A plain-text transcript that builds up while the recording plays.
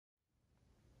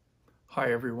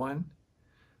Hi everyone.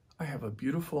 I have a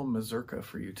beautiful mazurka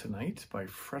for you tonight by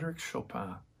Frédéric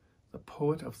Chopin, the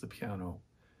poet of the piano,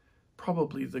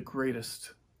 probably the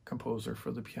greatest composer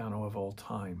for the piano of all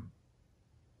time.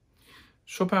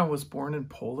 Chopin was born in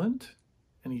Poland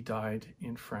and he died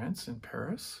in France, in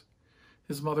Paris.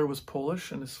 His mother was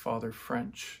Polish and his father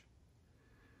French.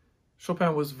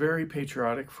 Chopin was very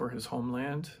patriotic for his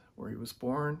homeland where he was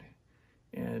born,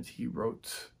 and he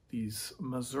wrote these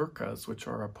mazurkas, which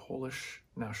are a Polish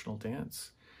national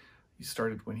dance. He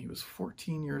started when he was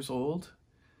 14 years old,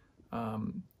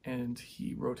 and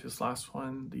he wrote his last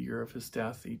one the year of his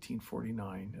death,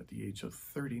 1849, at the age of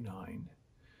 39.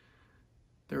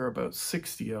 There are about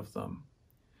 60 of them.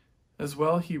 As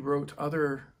well, he wrote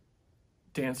other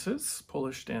dances,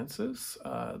 Polish dances.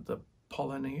 The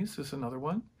Polonaise is another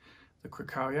one, the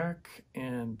Krakowiak,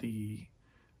 and he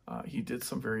did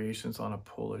some variations on a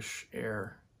Polish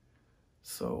air.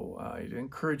 So I'd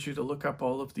encourage you to look up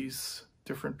all of these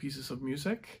different pieces of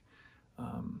music.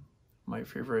 My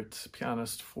favorite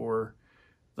pianist for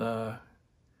the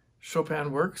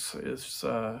Chopin works is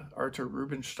Arthur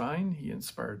Rubinstein. He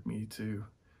inspired me to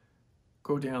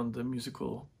go down the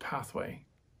musical pathway.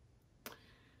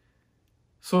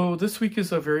 So this week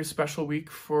is a very special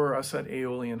week for us at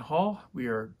Aeolian Hall. We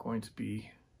are going to be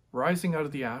rising out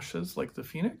of the ashes like the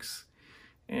phoenix.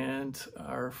 And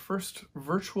our first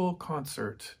virtual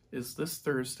concert is this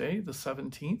Thursday, the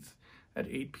 17th at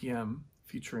 8 p.m.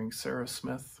 featuring Sarah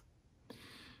Smith.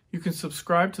 You can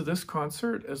subscribe to this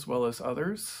concert as well as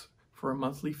others for a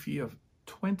monthly fee of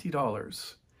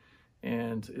 $20.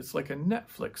 And it's like a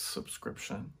Netflix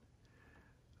subscription.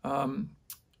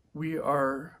 We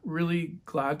are really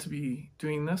glad to be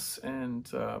doing this and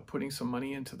putting some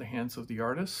money into the hands of the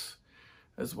artists.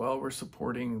 As well, we're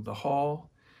supporting the hall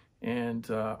and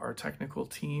our technical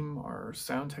team, our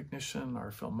sound technician,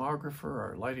 our filmographer,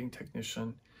 our lighting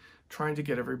technician, trying to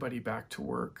get everybody back to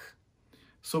work.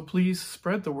 So please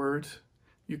spread the word.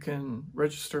 You can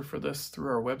register for this through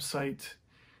our website.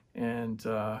 And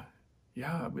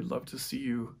yeah, we'd love to see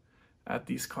you at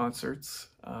these concerts.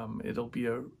 It'll be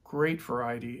a great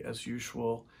variety as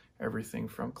usual, everything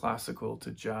from classical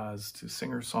to jazz to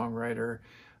singer-songwriter,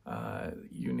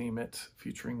 you name it,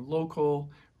 featuring local,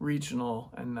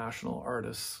 regional, and national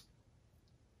artists.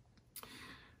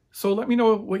 So let me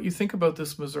know what you think about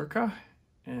this mazurka,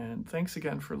 and thanks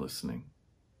again for listening.